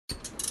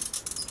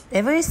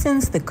Ever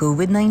since the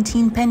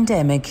COVID-19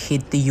 pandemic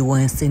hit the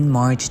US in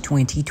March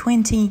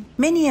 2020,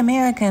 many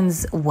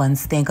Americans,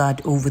 once they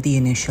got over the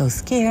initial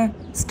scare,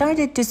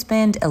 started to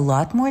spend a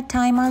lot more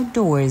time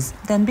outdoors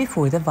than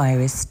before the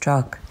virus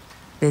struck.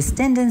 This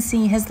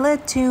tendency has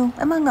led to,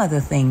 among other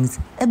things,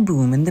 a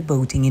boom in the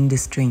boating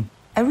industry.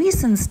 A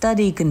recent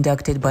study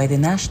conducted by the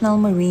National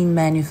Marine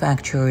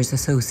Manufacturers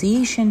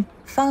Association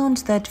found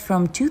that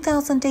from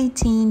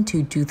 2018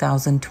 to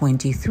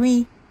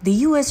 2023,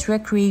 the U.S.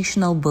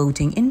 recreational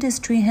boating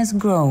industry has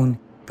grown,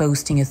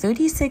 posting a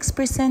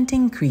 36%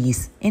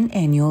 increase in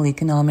annual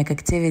economic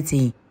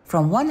activity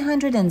from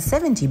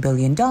 $170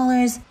 billion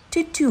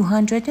to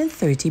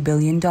 $230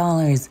 billion,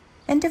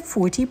 and a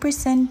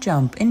 40%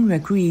 jump in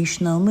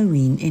recreational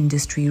marine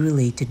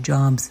industry-related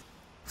jobs.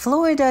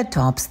 Florida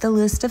tops the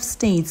list of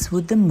states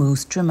with the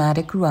most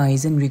dramatic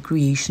rise in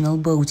recreational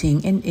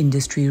boating and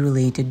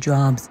industry-related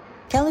jobs.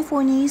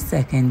 California is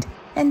second,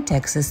 and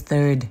Texas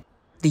third.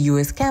 The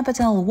U.S.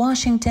 capital,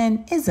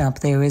 Washington, is up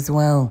there as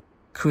well.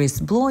 Chris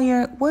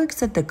Bloyer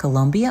works at the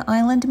Columbia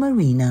Island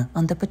Marina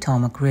on the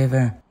Potomac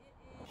River.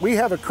 We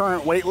have a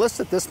current wait list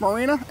at this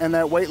marina, and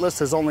that wait list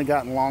has only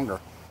gotten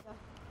longer.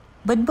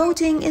 But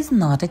boating is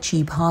not a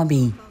cheap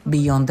hobby.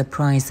 Beyond the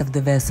price of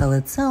the vessel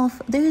itself,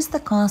 there is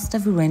the cost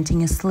of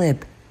renting a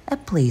slip, a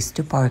place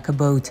to park a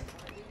boat.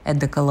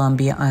 At the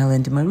Columbia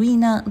Island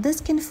Marina,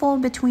 this can fall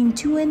between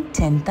 $2,000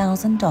 and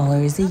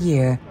 $10,000 a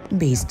year,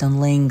 based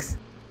on length.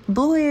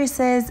 Bloyer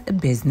says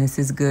business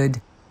is good.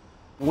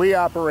 We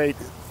operate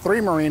 3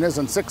 marinas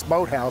and 6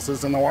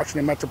 boathouses in the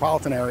Washington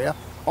metropolitan area,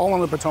 all on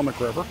the Potomac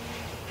River.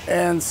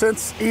 And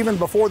since even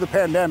before the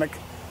pandemic,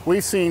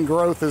 we've seen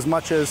growth as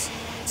much as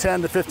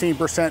 10 to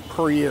 15%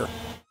 per year.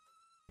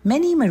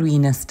 Many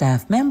marina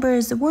staff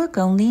members work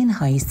only in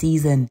high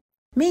season.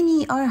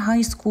 Many are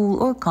high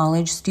school or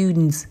college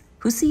students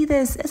who see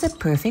this as a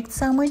perfect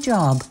summer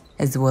job,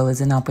 as well as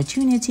an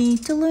opportunity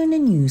to learn a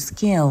new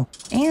skill,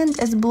 and,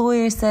 as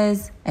Bloyer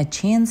says, a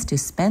chance to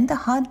spend the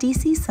hot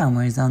DC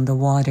summers on the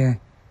water.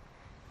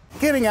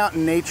 Getting out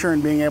in nature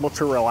and being able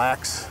to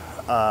relax,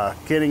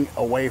 getting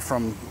away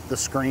from the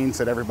screens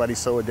that everybody's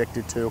so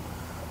addicted to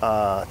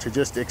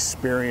just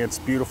experience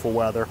beautiful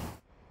weather.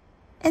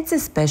 It's a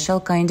special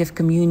kind of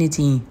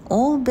community,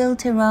 all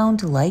built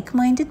around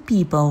like-minded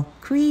people,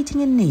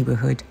 creating a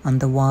neighborhood on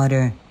the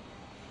water.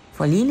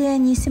 For Liliya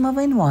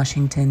Anisimova in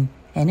Washington,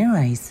 Anna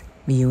Rice,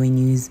 VOA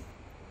News.